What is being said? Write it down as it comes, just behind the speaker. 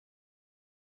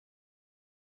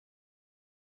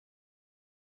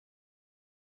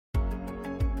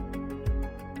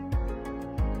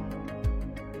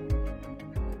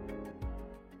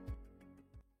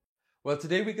Well,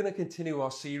 today we're going to continue our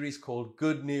series called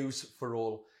Good News for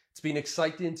All. It's been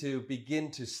exciting to begin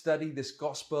to study this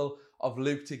Gospel of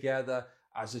Luke together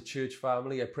as a church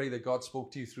family. I pray that God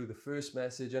spoke to you through the first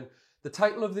message. And the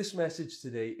title of this message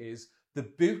today is The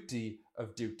Beauty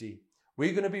of Duty.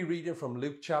 We're going to be reading from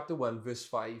Luke chapter 1, verse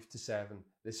 5 to 7.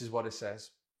 This is what it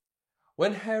says.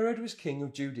 When Herod was king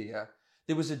of Judea,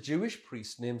 there was a Jewish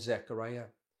priest named Zechariah.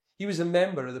 He was a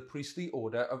member of the priestly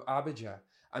order of Abijah,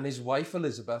 and his wife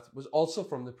Elizabeth was also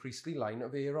from the priestly line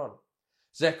of Aaron.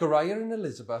 Zechariah and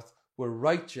Elizabeth were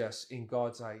righteous in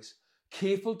God's eyes,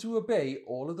 careful to obey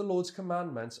all of the Lord's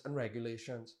commandments and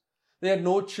regulations. They had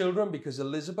no children because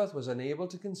Elizabeth was unable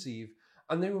to conceive,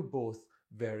 and they were both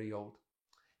very old.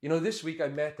 You know, this week I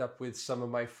met up with some of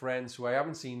my friends who I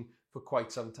haven't seen for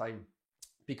quite some time.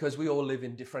 Because we all live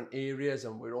in different areas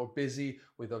and we're all busy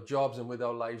with our jobs and with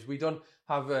our lives, we don't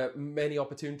have many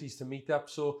opportunities to meet up.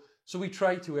 So we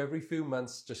try to every few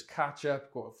months just catch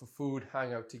up, go out for food,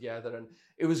 hang out together. And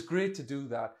it was great to do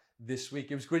that this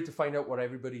week. It was great to find out what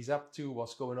everybody's up to,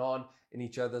 what's going on in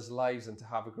each other's lives, and to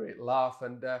have a great laugh.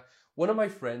 And one of my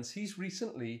friends, he's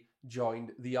recently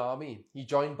joined the army. He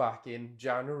joined back in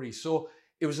January. So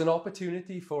it was an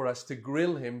opportunity for us to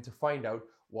grill him to find out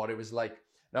what it was like.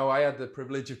 Now, I had the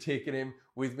privilege of taking him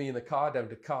with me in the car down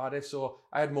to Cardiff, so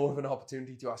I had more of an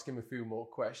opportunity to ask him a few more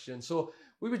questions. So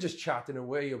we were just chatting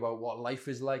away about what life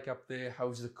is like up there,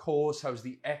 how's the course, how's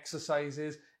the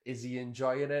exercises, is he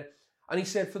enjoying it? And he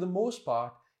said for the most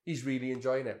part, he's really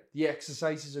enjoying it. The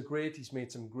exercises are great, he's made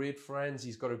some great friends,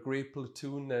 he's got a great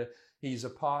platoon that he's a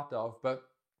part of, but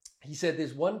he said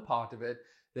there's one part of it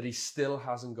that he still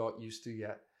hasn't got used to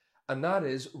yet, and that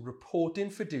is reporting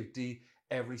for duty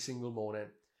every single morning.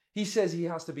 He says he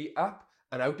has to be up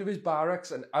and out of his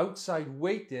barracks and outside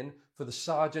waiting for the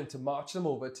sergeant to march them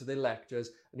over to their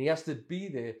lectures, and he has to be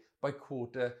there by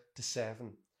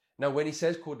 6:45. Now, when he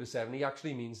says 6:45, he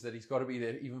actually means that he's got to be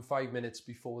there even 5 minutes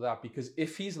before that, because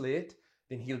if he's late,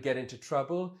 then he'll get into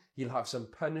trouble. He'll have some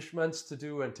punishments to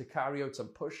do and to carry out some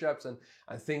push-ups and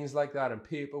things like that and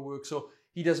paperwork. So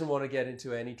he doesn't want to get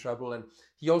into any trouble. And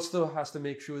he also has to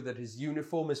make sure that his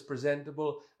uniform is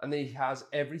presentable and that he has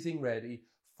everything ready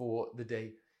for the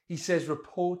day. He says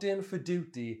reporting for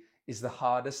duty is the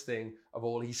hardest thing of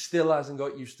all. He still hasn't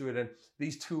got used to it. And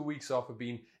these 2 weeks off have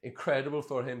been incredible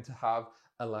for him to have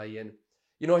a lie-in.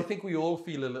 You know, I think we all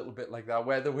feel a little bit like that,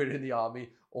 whether we're in the army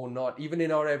or not, even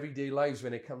in our everyday lives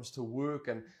when it comes to work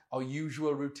and our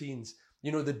usual routines.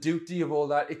 You know, the duty of all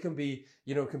that, it can be,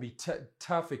 it can be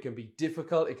tough, it can be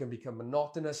difficult, it can become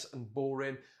monotonous and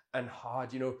boring and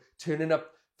hard, turning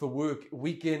up for work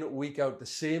week in, week out, the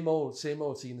same old,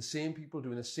 seeing the same people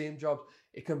doing the same jobs.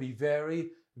 It can be very,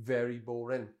 very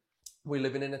boring. We're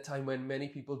living in a time when many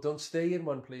people don't stay in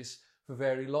one place for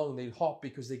very long. They hop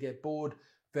because they get bored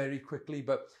very quickly.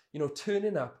 But,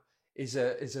 turning up is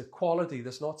a quality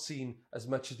that's not seen as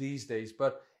much these days,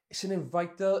 but it's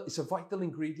a vital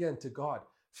ingredient to God.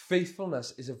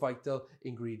 Faithfulness is a vital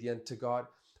ingredient to God.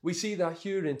 We see that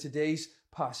here in today's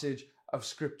passage of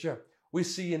Scripture. We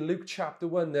see in Luke chapter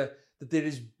 1 that there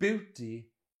is beauty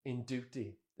in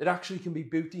duty. It actually can be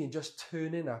beauty in just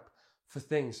turning up for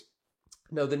things.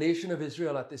 Now, the nation of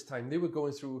Israel at this time, they were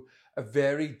going through a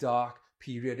very dark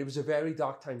period. It was a very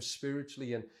dark time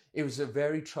spiritually, and it was a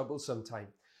very troublesome time.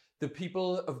 The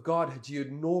people of God had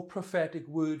heard no prophetic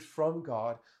word from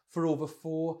God for over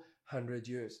 400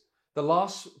 years. The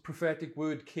last prophetic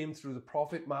word came through the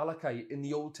prophet Malachi in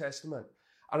the Old Testament.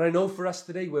 And I know for us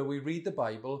today, when we read the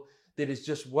Bible, there is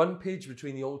just one page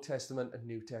between the Old Testament and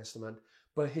New Testament.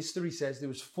 But history says there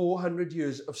was 400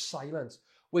 years of silence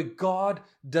where God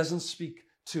doesn't speak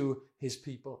to his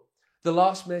people. The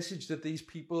last message that the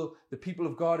people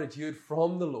of God had heard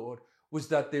from the Lord was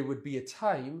that there would be a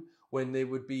time when there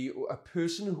would be a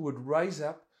person who would rise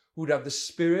up, who would have the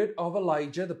spirit of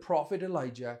Elijah, the prophet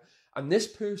Elijah, and this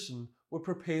person would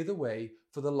prepare the way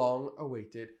for the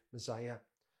long-awaited Messiah.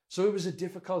 So it was a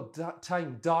difficult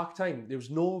time, dark time. There was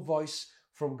no voice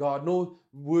from God, no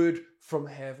word from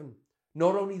heaven.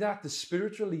 Not only that, the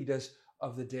spiritual leaders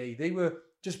of the day, they were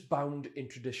just bound in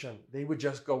tradition. They were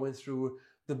just going through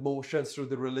the motions, through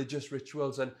the religious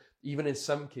rituals, and even in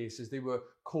some cases, they were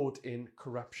caught in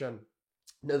corruption.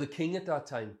 Now, the king at that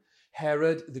time,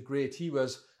 Herod the Great, he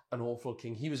was an awful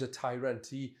king. He was a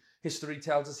tyrant. History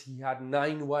tells us he had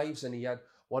 9 wives, and he had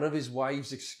one of his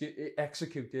wives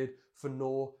executed for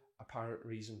no apparent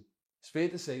reason. It's fair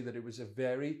to say that it was a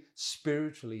very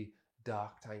spiritually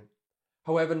dark time.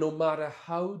 However, no matter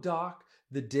how dark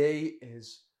the day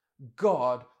is,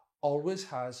 God always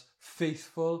has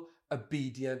faithful,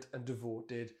 obedient, and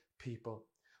devoted people.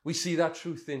 We see that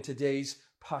truth in today's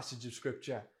passage of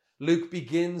Scripture. Luke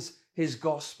begins his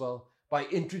gospel by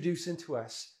introducing to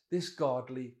us this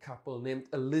godly couple named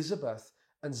Elizabeth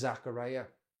and Zachariah.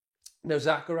 Now,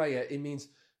 Zachariah, it means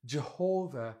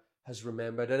Jehovah has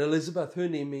remembered. And Elizabeth, her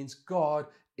name means God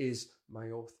is my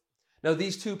oath. Now,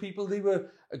 these two people, they were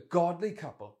a godly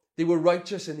couple. They were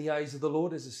righteous in the eyes of the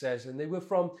Lord, as it says, and they were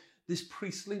from this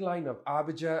priestly line of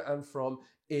Abijah and from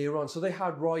Aaron. So they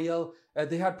had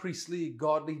they had priestly,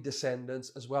 godly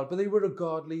descendants as well, but they were a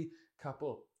godly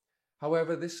couple.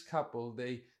 However, this couple,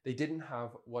 they didn't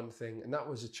have one thing, and that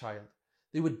was a child.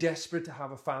 They were desperate to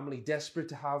have a family, desperate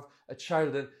to have a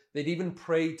child, and they'd even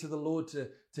prayed to the Lord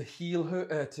to heal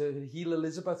her, to heal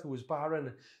Elizabeth, who was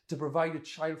barren, to provide a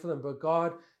child for them. But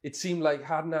God, it seemed like,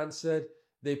 hadn't answered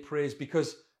their prayers,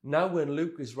 because now when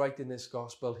Luke is writing this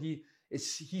gospel, he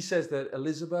says that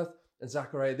Elizabeth and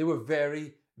Zachariah, they were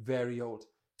very, very old.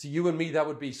 To you and me, that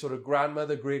would be sort of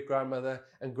grandmother, great-grandmother,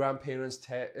 and grandparents'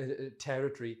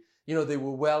 territory. You know, they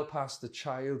were well past the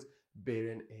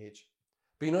childbearing age.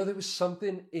 But there was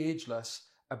something ageless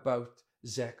about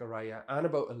Zechariah and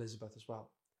about Elizabeth as well.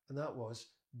 And that was,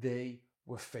 they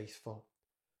were faithful.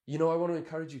 I want to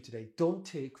encourage you today, don't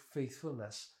take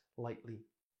faithfulness lightly.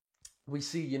 We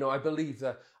see, I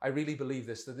really believe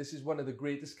this, that this is one of the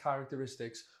greatest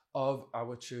characteristics of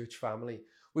our church family.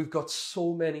 We've got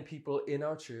so many people in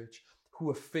our church who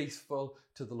are faithful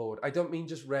to the Lord. I don't mean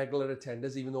just regular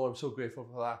attenders, even though I'm so grateful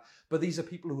for that. But these are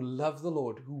people who love the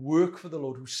Lord, who work for the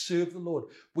Lord, who serve the Lord.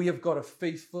 We have got a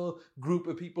faithful group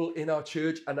of people in our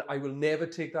church, and I will never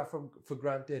take that for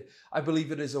granted. I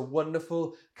believe it is a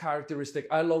wonderful characteristic.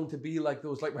 I long to be like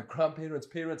those, like my grandparents,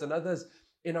 parents, and others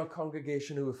in our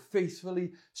congregation who have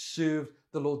faithfully served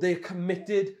the Lord. They are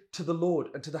committed to the Lord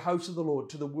and to the house of the Lord,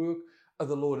 to the work of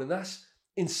the Lord. And that's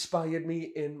inspired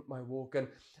me in my walk. And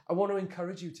I want to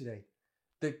encourage you today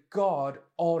that God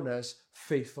honors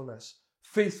faithfulness.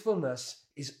 Faithfulness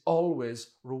is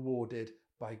always rewarded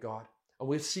by God. And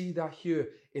we'll see that here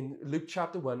in Luke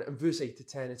chapter 1 and verse 8 to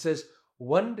 10. It says,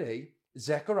 one day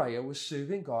Zechariah was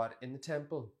serving God in the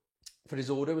temple, for his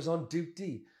order was on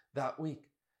duty that week.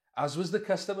 As was the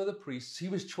custom of the priests, he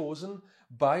was chosen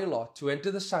by lot to enter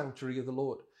the sanctuary of the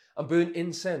Lord and burn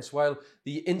incense. While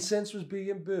the incense was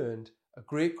being burned, a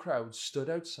great crowd stood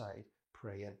outside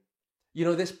praying.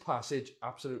 This passage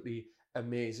absolutely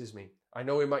amazes me. I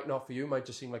know it might not for you, it might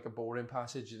just seem like a boring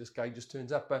passage. This guy just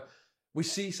turns up, but we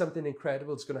see something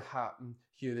incredible that's going to happen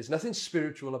here. There's nothing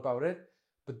spiritual about it,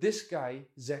 but this guy,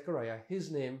 Zechariah, his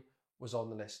name was on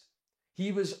the list.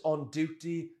 He was on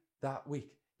duty that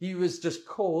week. He was just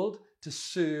called to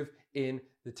serve in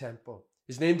the temple.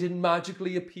 His name didn't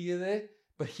magically appear there,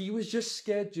 but he was just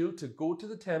scheduled to go to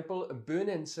the temple and burn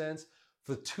incense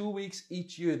for 2 weeks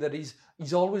each year that he's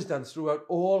always done throughout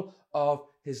all of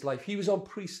his life. He was on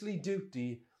priestly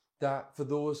duty that for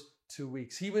those 2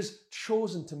 weeks. He was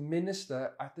chosen to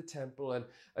minister at the temple and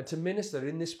to minister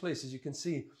in this place, as you can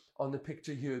see on the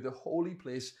picture here, the holy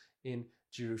place in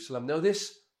Jerusalem. Now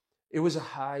it was a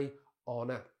high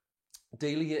honor.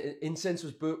 Daily incense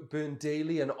was burned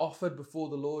daily and offered before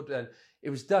the Lord, and it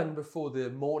was done before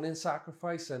the morning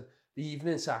sacrifice and the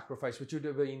evening sacrifice, which would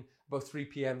have been about 3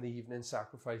 p.m. the evening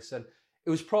sacrifice. And it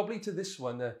was probably to this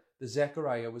one that the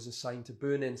Zechariah was assigned to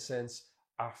burn incense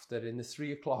after, in the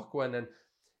 3 o'clock one. And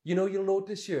you'll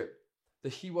notice here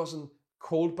that he wasn't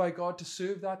called by God to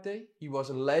serve that day. He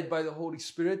wasn't led by the Holy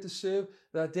Spirit to serve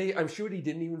that day. I'm sure he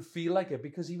didn't even feel like it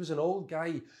because he was an old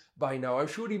guy by now. I'm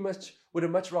sure he would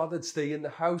have much rather stay in the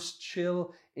house,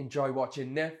 chill, enjoy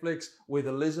watching Netflix with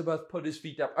Elizabeth, put his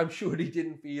feet up. I'm sure he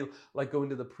didn't feel like going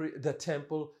to the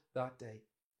temple that day.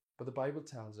 But the Bible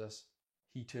tells us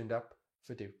he turned up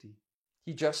for duty.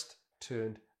 He just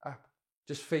turned up,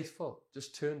 just faithful,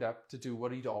 just turned up to do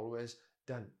what he'd always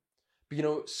done.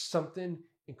 But something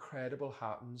incredible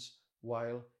happens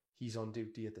while he's on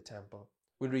duty at the temple.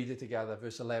 We'll read it together,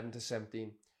 verse 11 to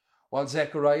 17. While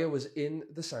Zechariah was in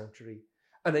the sanctuary,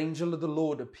 an angel of the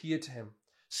Lord appeared to him,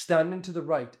 standing to the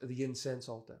right of the incense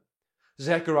altar.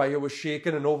 Zechariah was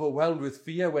shaken and overwhelmed with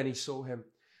fear when he saw him.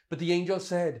 But the angel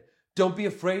said, "Don't be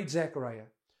afraid, Zechariah.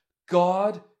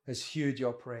 God has heard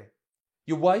your prayer.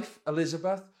 Your wife,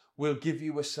 Elizabeth, will give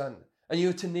you a son, and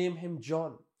you are to name him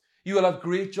John. You will have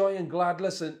great joy and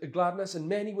gladness, and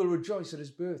many will rejoice at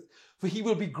his birth, for he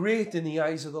will be great in the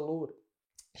eyes of the Lord.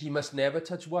 He must never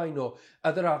touch wine or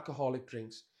other alcoholic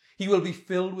drinks. He will be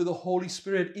filled with the Holy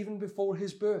Spirit even before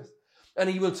his birth, and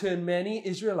he will turn many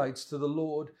Israelites to the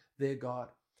Lord their God.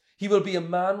 He will be a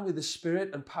man with the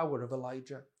spirit and power of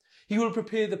Elijah. He will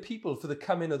prepare the people for the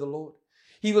coming of the Lord.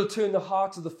 He will turn the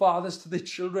hearts of the fathers to their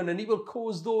children, and he will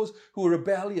cause those who are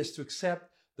rebellious to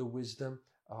accept the wisdom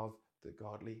of the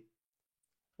godly."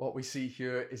 what we see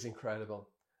here is incredible.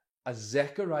 As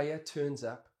Zechariah turns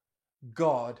up,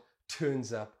 God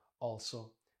turns up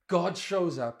also. God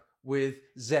shows up with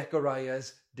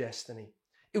Zechariah's destiny.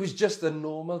 It was just a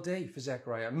normal day for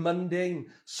Zechariah, a mundane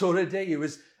sort of day. It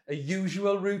was a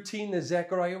usual routine that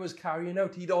Zechariah was carrying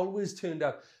out. He'd always turned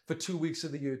up for 2 weeks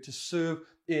of the year to serve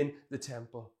in the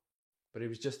temple. But it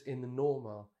was just in the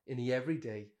normal, in the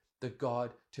everyday, that God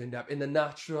turned up. In the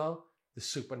natural, the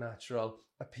supernatural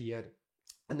appeared.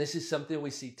 And this is something we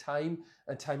see time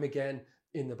and time again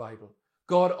in the Bible.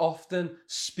 God often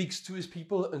speaks to his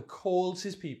people and calls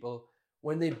his people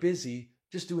when they're busy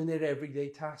just doing their everyday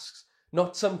tasks.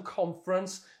 Not some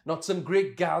conference, not some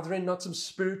great gathering, not some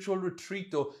spiritual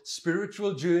retreat or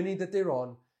spiritual journey that they're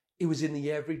on. It was in the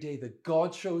everyday that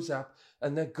God shows up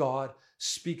and that God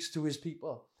speaks to his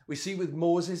people. We see with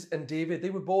Moses and David, they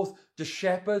were both just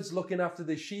shepherds looking after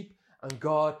their sheep, and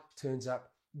God turns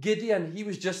up. Gideon, he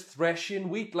was just threshing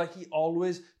wheat like he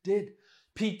always did.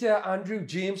 Peter, Andrew,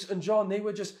 James and John, they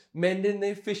were just mending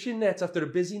their fishing nets after a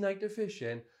busy night of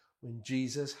fishing when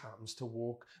Jesus happens to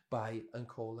walk by and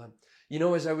call them. You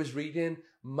know, as I was reading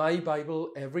my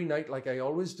Bible every night, like I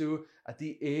always do, at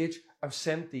the age of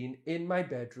 17 in my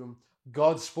bedroom,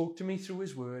 God spoke to me through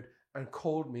his word and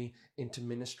called me into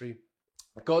ministry.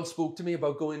 God spoke to me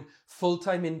about going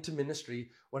full-time into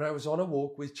ministry when I was on a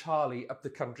walk with Charlie up the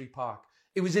country park.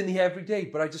 It was in the everyday,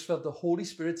 but I just felt the Holy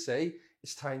Spirit say,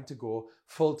 it's time to go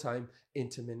full-time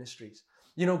into ministries.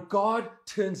 You know, God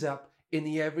turns up in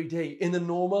the everyday, in the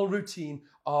normal routine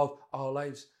of our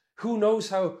lives. Who knows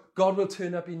how God will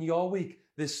turn up in your week,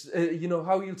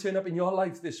 how he'll turn up in your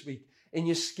life this week, in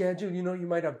your schedule. You know, you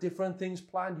might have different things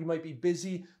planned. You might be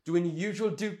busy doing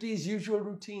usual duties, usual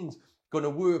routines, going to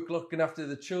work, looking after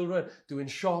the children, doing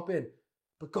shopping.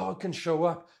 But God can show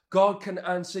up. God can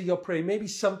answer your prayer. Maybe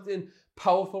something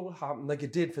powerful will happen like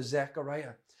it did for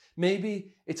Zechariah.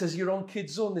 Maybe it's as you're on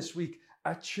Kids Zone this week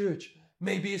at church.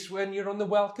 Maybe it's when you're on the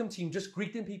welcome team, just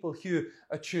greeting people here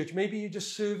at church. Maybe you're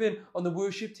just serving on the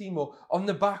worship team or on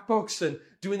the back box and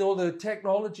doing all the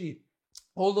technology,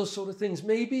 all those sort of things.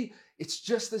 Maybe it's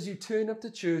just as you turn up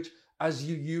to church as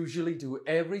you usually do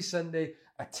every Sunday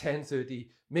at 10:30.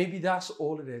 Maybe that's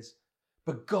all it is.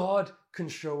 But God can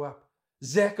show up.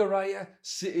 Zechariah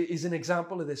is an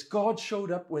example of this. God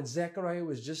showed up when Zechariah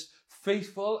was just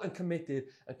faithful and committed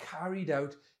and carried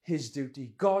out his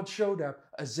duty. God showed up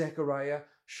as Zechariah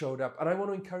showed up. And I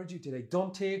want to encourage you today,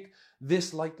 don't take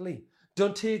this lightly.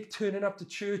 Don't take turning up to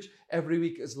church every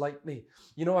week as lightly.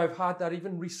 You know, I've had that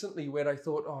even recently where I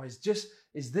thought,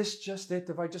 is this just it?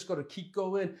 Have I just got to keep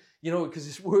going? You know, because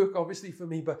it's work obviously for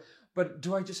me, but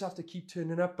do I just have to keep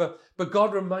turning up? But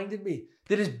God reminded me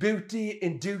that there's beauty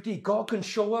in duty. God can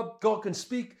show up, God can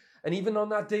speak. And even on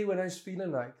that day when I was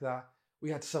feeling like that, we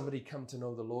had somebody come to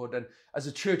know the Lord. And as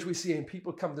a church, we're seeing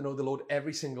people come to know the Lord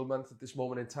every single month at this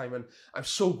moment in time. And I'm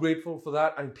so grateful for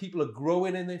that. And people are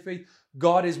growing in their faith.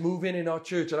 God is moving in our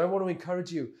church. And I want to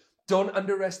encourage you, don't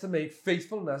underestimate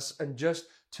faithfulness and just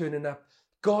turning up.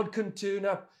 God can turn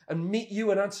up and meet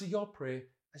you and answer your prayer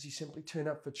as you simply turn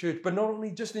up for church. But not only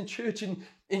just in church, in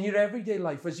your everyday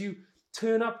life, as you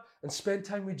turn up and spend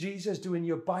time with Jesus doing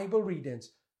your Bible readings,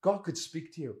 God could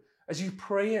speak to you. As you're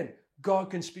praying,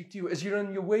 God can speak to you. As you're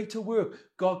on your way to work,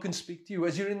 God can speak to you.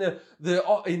 As you're in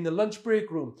the lunch break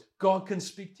room, God can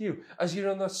speak to you. As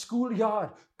you're in the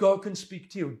schoolyard, God can speak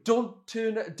to you. Don't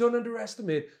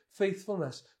underestimate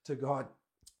faithfulness to God.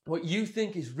 What you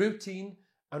think is routine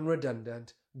and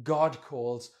redundant, God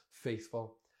calls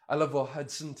faithful. I love what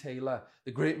Hudson Taylor,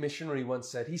 the great missionary, once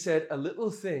said. He said, a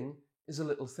little thing is a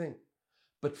little thing,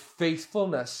 but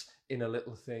faithfulness in a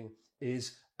little thing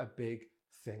is a big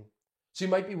thing. So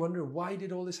you might be wondering, why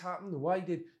did all this happen? Why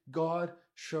did God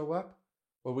show up?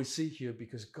 Well, we see here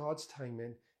because God's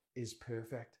timing is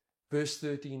perfect. Verse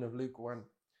 13 of Luke 1.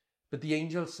 But the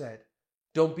angel said,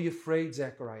 don't be afraid,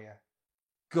 Zechariah.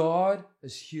 God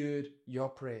has heard your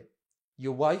prayer.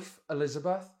 Your wife,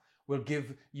 Elizabeth, will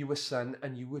give you a son,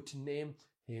 and you were to name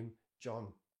him John.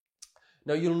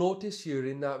 Now you'll notice here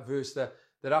in that verse that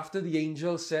after the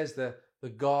angel says that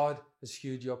God has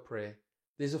heard your prayer,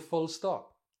 there's a full stop.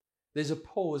 There's a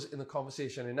pause in the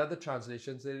conversation. In other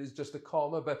translations, there is just a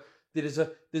comma, but there's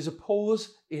a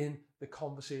pause in the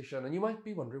conversation. And you might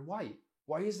be wondering, why?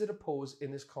 Why is there a pause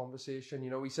in this conversation? You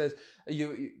know, he says,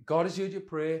 God has heard your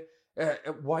prayer.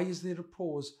 Why is there a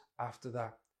pause after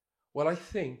that? Well, I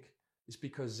think it's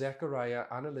because Zechariah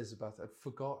and Elizabeth had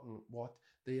forgotten what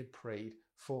they had prayed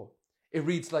for. It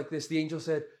reads like this. The angel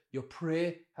said, your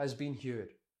prayer has been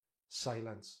heard.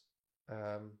 Silence.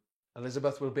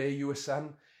 Elizabeth will bear you a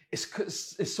son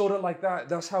It's sort of like that.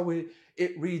 That's how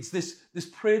it reads. This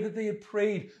prayer that they had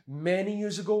prayed many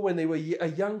years ago when they were a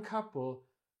young couple,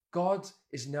 God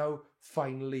is now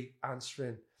finally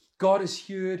answering. God has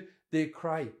heard their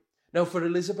cry. Now for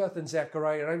Elizabeth and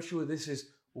Zechariah, I'm sure this is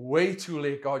way too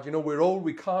late, God. We're old.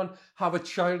 We can't have a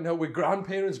child now. We're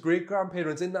grandparents,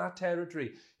 great-grandparents in that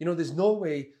territory. There's no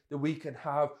way that we can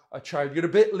have a child. You're a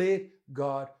bit late,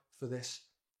 God, for this.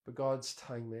 But God's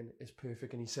timing is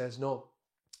perfect. And he says, no,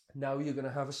 now you're going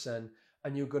to have a son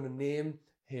and you're going to name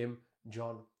him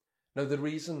John. Now, the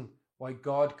reason why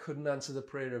God couldn't answer the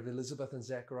prayer of Elizabeth and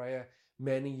Zechariah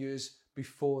many years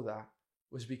before that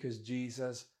was because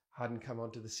Jesus hadn't come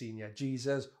onto the scene yet.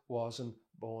 Jesus wasn't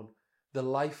born. The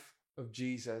life of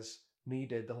Jesus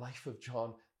needed the life of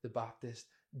John the Baptist.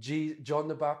 John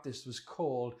the Baptist was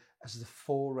called as the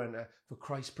forerunner for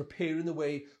Christ, preparing the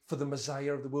way for the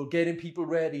Messiah of the world, getting people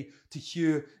ready to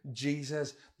hear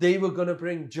Jesus. They were going to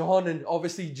bring John, and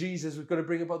obviously Jesus was going to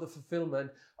bring about the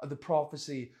fulfillment of the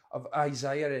prophecy of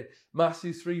Isaiah. In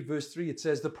Matthew 3 verse 3, it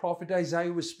says, the prophet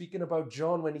Isaiah was speaking about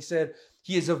John when he said,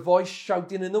 he is a voice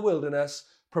shouting in the wilderness,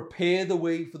 prepare the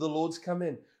way for the Lord's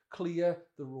coming, clear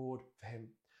the road for him.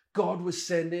 God was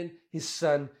sending his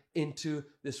son into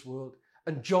this world.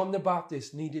 And John the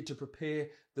Baptist needed to prepare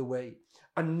the way.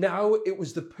 And now it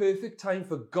was the perfect time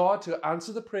for God to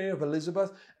answer the prayer of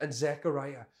Elizabeth and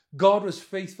Zechariah. God was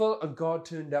faithful and God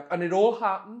turned up. And it all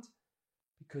happened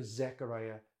because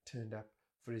Zechariah turned up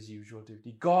for his usual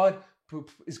duty. God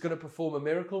is going to perform a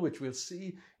miracle, which we'll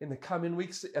see in the coming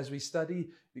weeks as we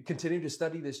continue to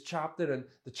study this chapter and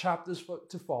the chapters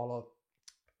to follow.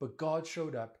 But God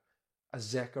showed up as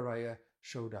Zechariah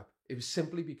showed up. It was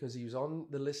simply because he was on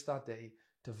the list that day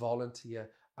to volunteer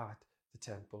at the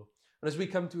temple. And as we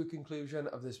come to a conclusion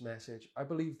of this message, I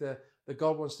believe that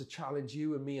God wants to challenge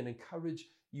you and me and encourage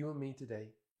you and me today.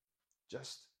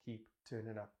 Just keep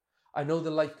turning up. I know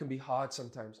that life can be hard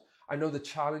sometimes. I know the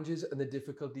challenges and the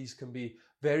difficulties can be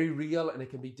very real and it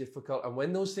can be difficult. And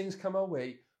when those things come our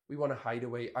way, we want to hide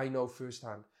away. I know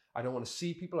firsthand. I don't want to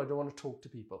see people. I don't want to talk to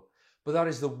people. But that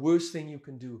is the worst thing you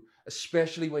can do,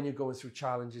 especially when you're going through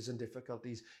challenges and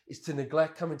difficulties, is to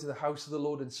neglect coming to the house of the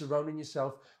Lord and surrounding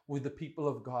yourself with the people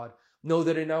of God. Know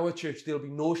that in our church, there'll be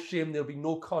no shame, there'll be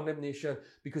no condemnation,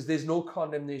 because there's no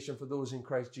condemnation for those in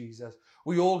Christ Jesus.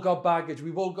 We all got baggage,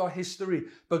 we've all got history,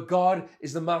 but God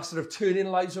is the master of turning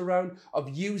lives around, of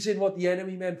using what the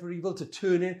enemy meant for evil to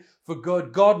turn it for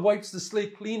good. God wipes the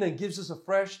slate clean and gives us a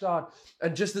fresh start.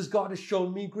 And just as God has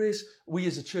shown me grace, we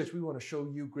as a church, we want to show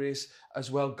you grace as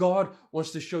well. God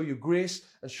wants to show you grace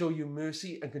and show you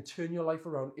mercy and can turn your life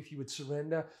around if you would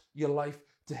surrender your life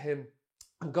to him.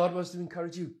 And God wants to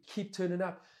encourage you, keep turning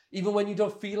up. Even when you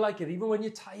don't feel like it, even when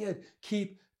you're tired,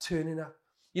 keep turning up.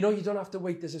 You don't have to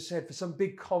wait, as I said, for some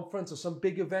big conference or some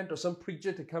big event or some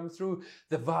preacher to come through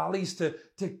the valleys to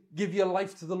give your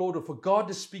life to the Lord, or for God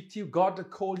to speak to you, God to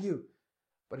call you.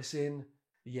 But it's in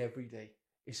the everyday.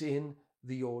 It's in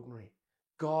the ordinary.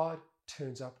 God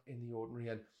turns up in the ordinary.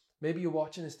 And maybe you're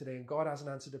watching this today and God hasn't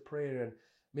answered a prayer, and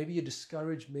maybe you're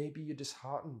discouraged, maybe you're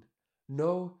disheartened.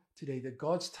 Know today that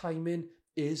God's timing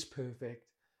is perfect.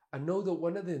 And know that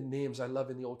one of the names I love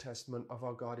in the Old Testament of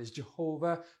our God is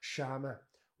Jehovah Shammah,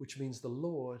 which means the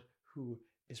Lord who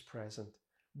is present.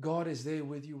 God is there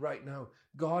with you right now.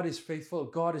 God is faithful.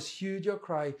 God has heard your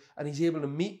cry and he's able to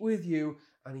meet with you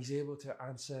and he's able to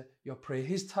answer your prayer.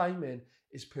 His timing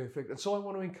is perfect. And so I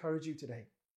want to encourage you today,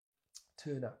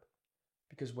 turn up.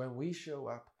 Because when we show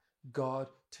up, God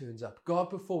turns up. God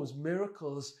performs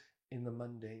miracles in the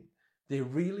mundane. There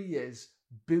really is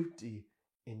beauty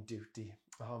in duty.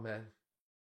 Amen.